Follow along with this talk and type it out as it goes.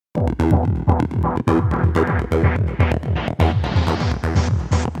Hi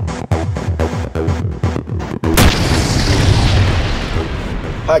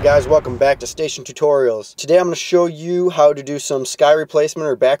guys, welcome back to Station Tutorials. Today I'm going to show you how to do some sky replacement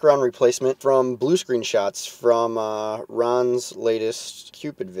or background replacement from blue screen shots from Ron's latest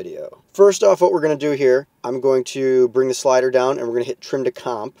Cupid video. First off, what we're going to do here, I'm going to bring the slider down and we're going to hit trim to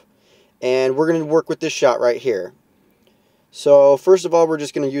comp, and we're going to work with this shot right here. So first of all, we're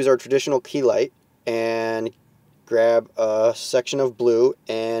just going to use our traditional key light and grab a section of blue,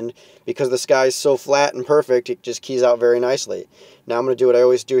 and because the sky is so flat and perfect, it just keys out very nicely. Now I'm going to do what I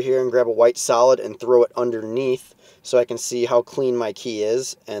always do here and grab a white solid and throw it underneath so I can see how clean my key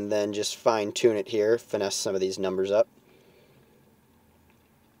is, and then just fine tune it here, finesse some of these numbers up.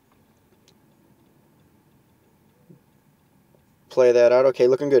 Play that out. Okay,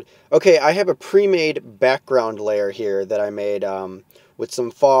 looking good. Okay, I have a pre-made background layer here that I made with some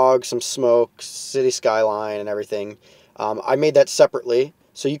fog, some smoke, city skyline, and everything. I made that separately,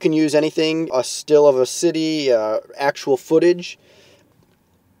 so you can use anything, a still of a city, actual footage.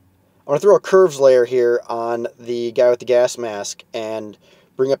 I'm going to throw a curves layer here on the guy with the gas mask and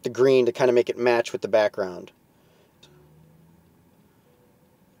bring up the green to kind of make it match with the background.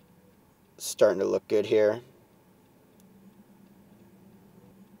 It's starting to look good here.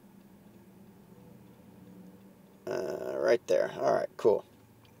 Right there. Alright, cool.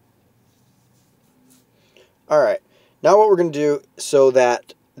 Alright, now what we're going to do so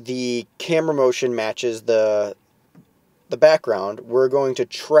that the camera motion matches the background, we're going to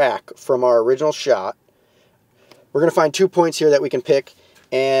track from our original shot. We're going to find 2 points here that we can pick,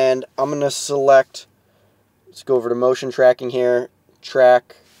 and I'm going to select, let's go over to motion tracking here,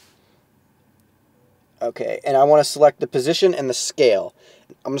 track. Okay, and I want to select the position and the scale.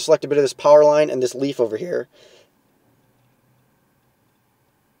 I'm going to select a bit of this power line and this leaf over here.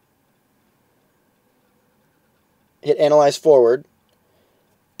 Hit analyze forward,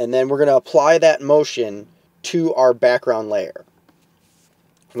 and then we're going to apply that motion to our background layer.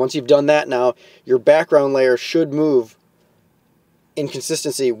 Once you've done that, now your background layer should move in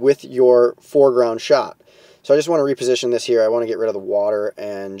consistency with your foreground shot. So I just want to reposition this here. I want to get rid of the water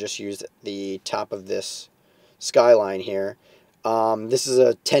and just use the top of this skyline here. This is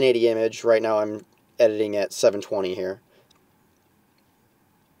a 1080 image. Right now I'm editing at 720 here.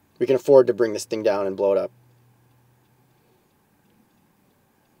 We can afford to bring this thing down and blow it up.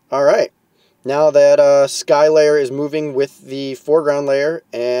 Alright, now that sky layer is moving with the foreground layer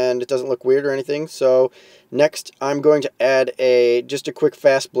and it doesn't look weird or anything, so next I'm going to add just a quick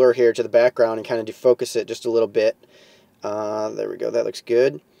fast blur here to the background and kind of defocus it just a little bit. There we go, that looks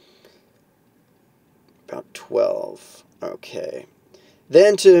good. About 12. Okay.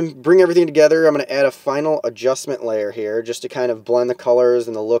 Then to bring everything together, I'm going to add a final adjustment layer here just to kind of blend the colors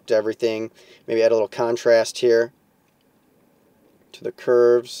and the look to everything. Maybe add a little contrast here to the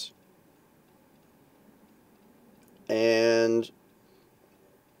curves, and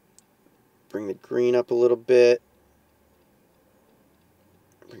bring the green up a little bit.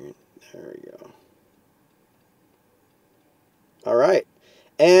 There we go. Alright,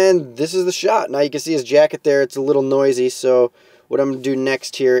 and this is the shot. Now you can see his jacket there, it's a little noisy, so what I'm going to do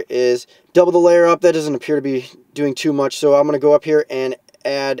next here is double the layer up. That doesn't appear to be doing too much, so I'm going to go up here and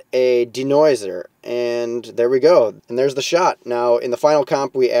add a denoiser, and there we go, and there's the shot. Now in the final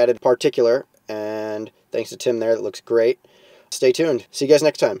comp we added particular, and thanks to Tim there, that looks great. Stay tuned. See you guys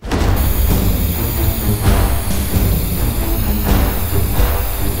next time.